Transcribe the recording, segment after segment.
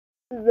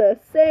The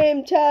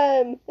same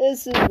time.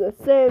 This is the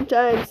same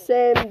time,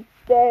 same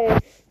day.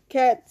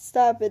 Cat,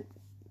 stop it.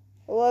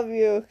 I love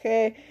you,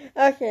 okay?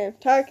 Okay, I'm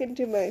talking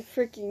to my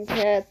freaking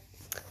cat.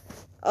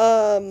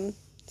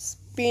 It's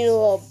being a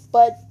little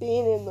butt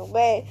being in the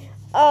way.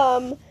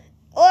 Look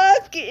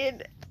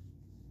at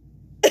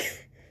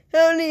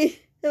how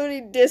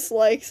many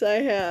dislikes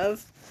I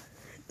have.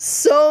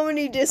 So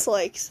many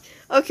dislikes.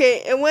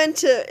 Okay, it went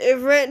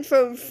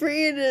from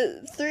 3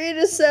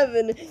 to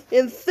 7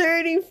 in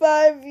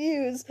 35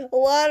 views. A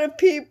lot of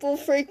people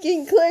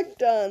freaking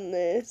clicked on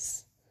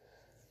this.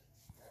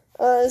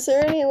 Is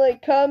there any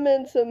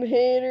comments from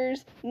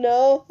haters?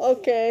 No?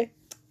 Okay.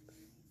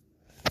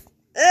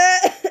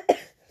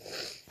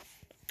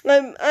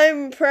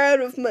 I'm proud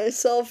of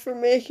myself for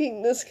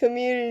making this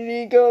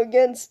community go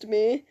against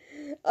me.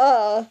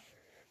 Oh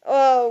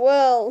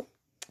well.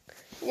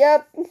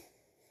 Yep.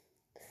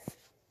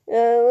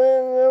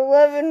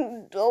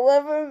 11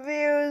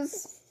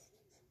 views,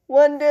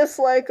 1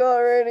 dislike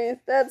already.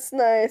 That's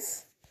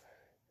nice.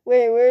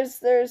 Wait, where's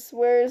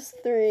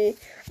 3?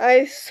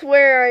 I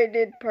swear I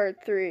did part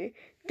 3.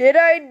 Did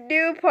I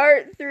do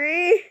part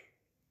 3?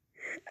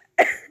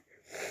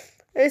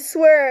 I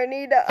swear I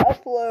need to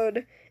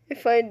upload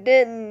if I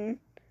didn't.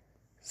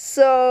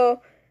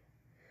 So,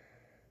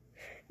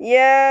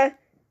 yeah,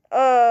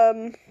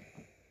 oh,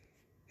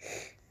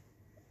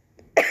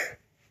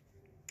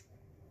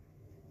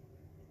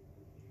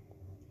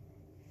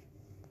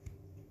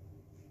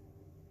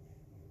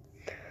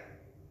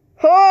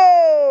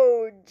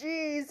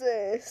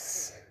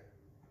 Jesus.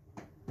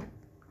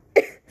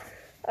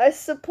 I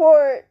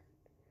support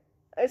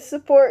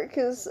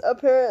because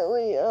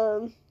apparently,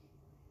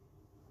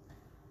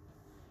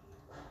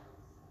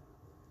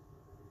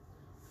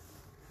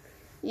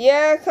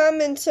 yeah,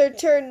 comments are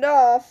turned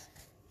off,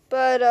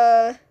 but,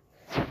 I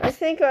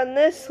think on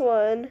this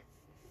one,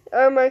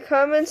 are my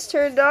comments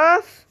turned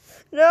off?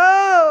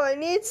 No, I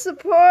need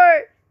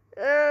support.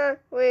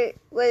 Wait,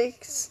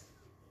 likes.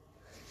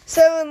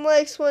 7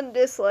 likes, 1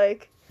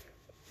 dislike.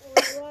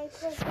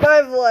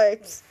 5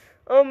 likes.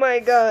 Oh my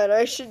god,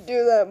 I should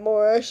do that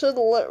more. I should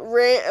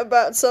rant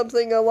about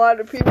something a lot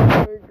of people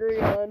agree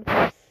on.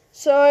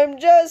 So I'm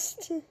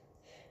just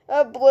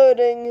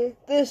uploading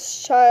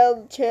this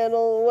child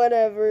channel,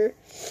 whatever.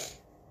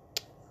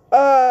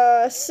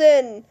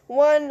 Sin,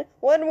 one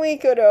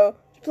week ago.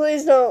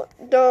 Please don't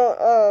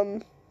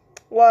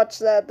watch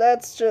that.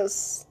 That's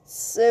just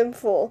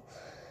sinful.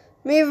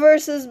 Me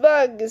versus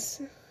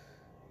Bugs.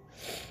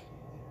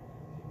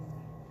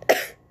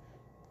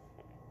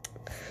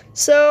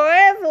 So I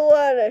have a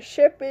lot of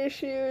ship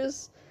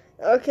issues.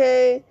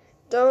 Okay,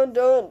 don't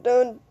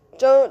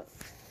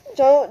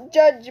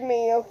judge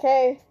me.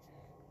 Okay,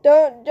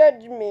 don't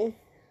judge me.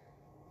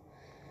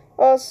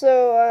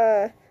 Also,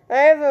 I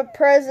have a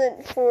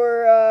present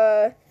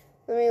for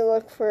let me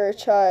look for a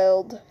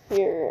child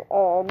here.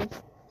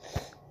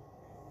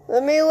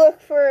 Let me look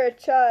for a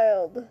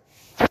child.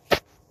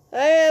 I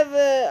have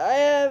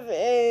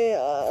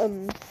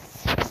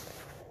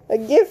a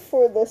gift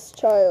for this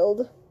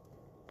child.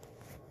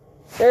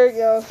 There we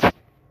go.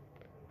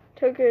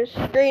 Took a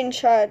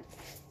screenshot.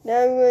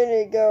 Now I'm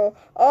going to go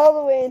all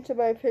the way into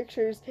my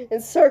pictures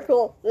and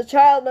circle the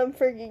child I'm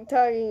freaking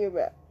talking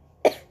about.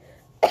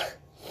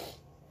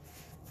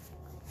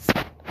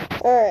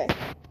 Alright.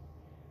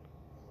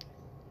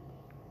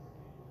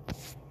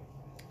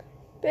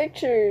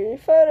 Picture,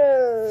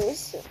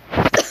 photos.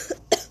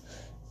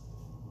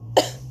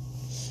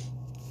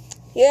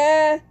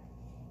 Yeah.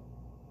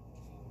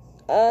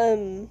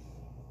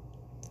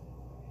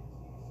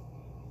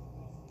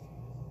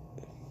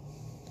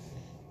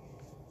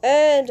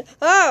 And,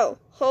 oh,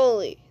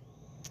 holy.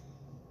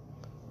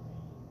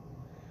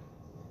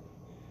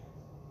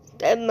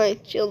 And my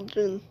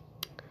children.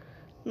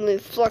 My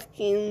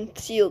fucking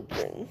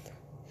children.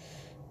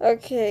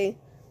 Okay,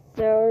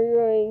 now we're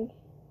going,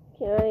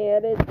 can I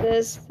edit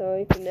this so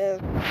I can have,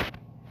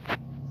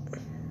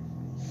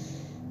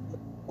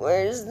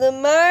 where's the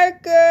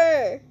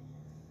marker?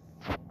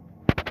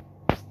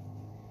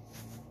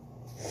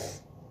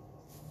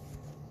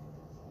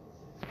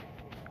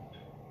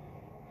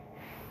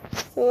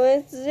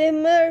 What's the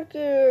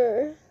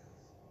marker?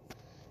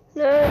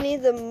 No, I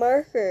need the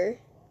marker.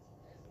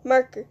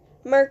 Marker.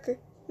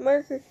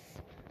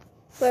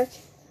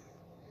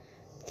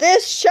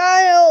 This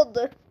child!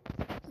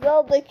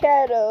 Zelda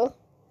Cato.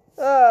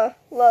 Ah,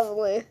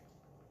 lovely.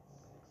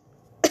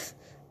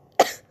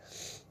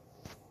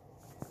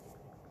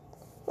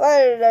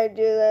 Why did I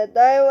do that?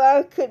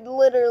 I could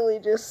literally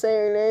just say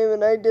her name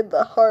and I did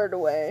the hard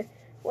way.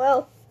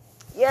 Well,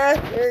 yeah,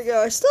 there we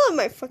go. I still have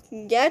my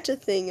fucking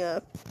gadget thing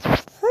up.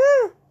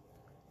 Huh?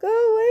 Go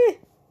away.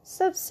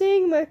 Stop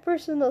seeing my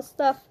personal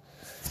stuff.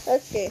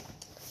 Okay.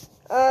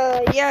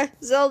 Yeah,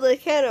 Zelda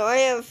Cato. I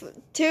have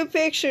 2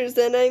 pictures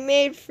that I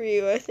made for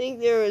you. I think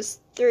there was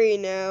 3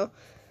 now.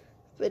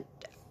 But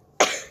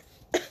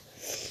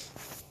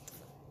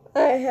I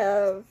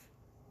have,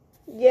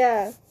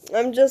 yeah,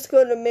 I'm just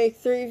going to make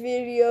 3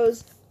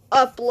 videos,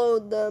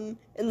 upload them,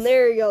 and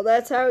there you go.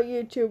 That's how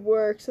YouTube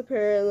works,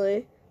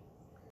 apparently.